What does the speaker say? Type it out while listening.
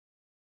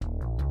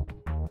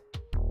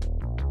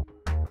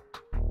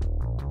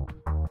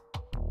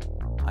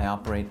I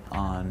operate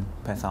on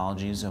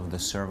pathologies of the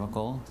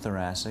cervical,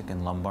 thoracic,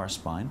 and lumbar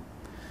spine.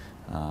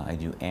 I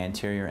do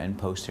anterior and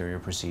posterior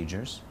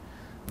procedures.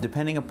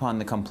 Depending upon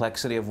the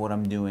complexity of what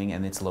I'm doing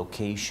and its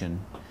location,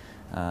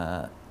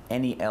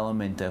 any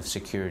element of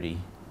security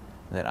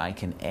that I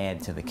can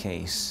add to the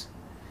case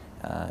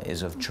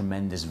is of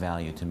tremendous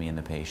value to me and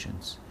the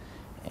patients.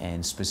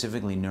 And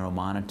specifically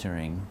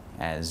neuromonitoring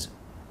as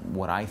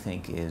what I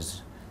think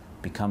is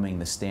becoming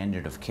the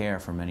standard of care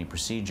for many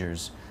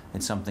procedures.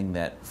 It's something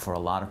that for a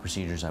lot of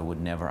procedures I would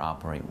never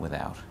operate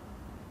without.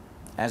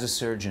 As a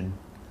surgeon,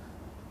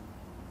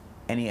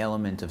 any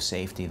element of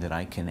safety that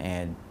I can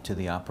add to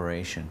the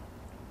operation,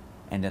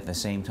 and at the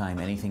same time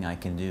anything I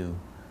can do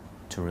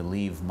to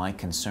relieve my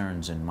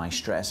concerns and my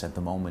stress at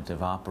the moment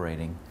of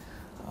operating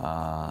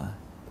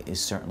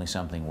is certainly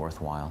something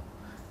worthwhile.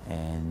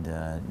 And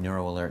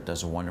Neuro Alert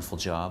does a wonderful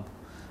job,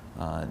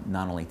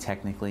 not only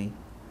technically,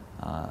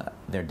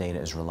 their data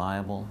is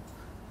reliable,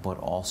 but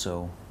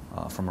also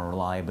from a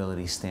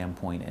reliability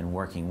standpoint and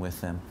working with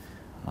them.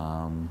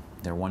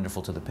 They're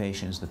wonderful to the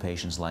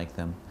patients like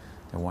them.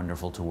 They're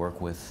wonderful to work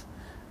with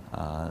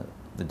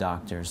the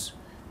doctors.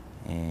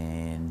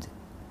 And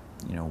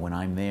you know, when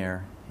I'm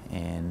there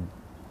and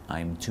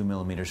I'm 2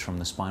 millimeters from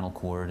the spinal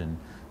cord and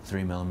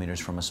 3 millimeters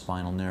from a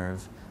spinal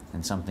nerve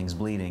and something's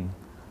bleeding,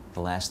 the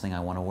last thing I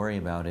want to worry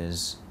about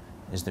is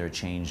there a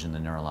change in the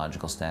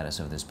neurological status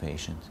of this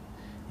patient?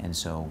 And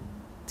so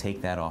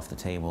take that off the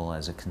table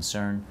as a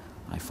concern.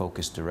 I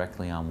focus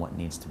directly on what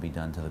needs to be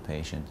done to the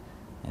patient,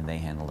 and they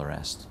handle the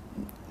rest.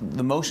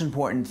 The most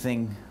important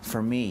thing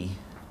for me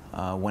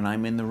when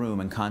I'm in the room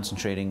and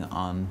concentrating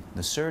on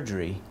the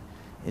surgery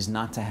is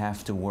not to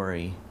have to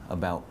worry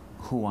about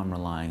who I'm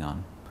relying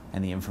on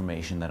and the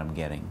information that I'm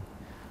getting.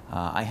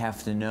 I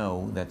have to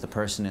know that the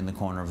person in the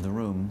corner of the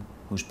room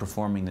who's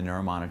performing the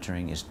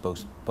neuromonitoring is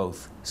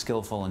both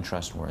skillful and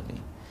trustworthy.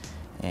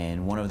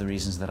 And one of the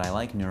reasons that I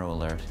like Neuro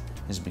Alert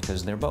is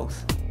because they're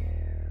both.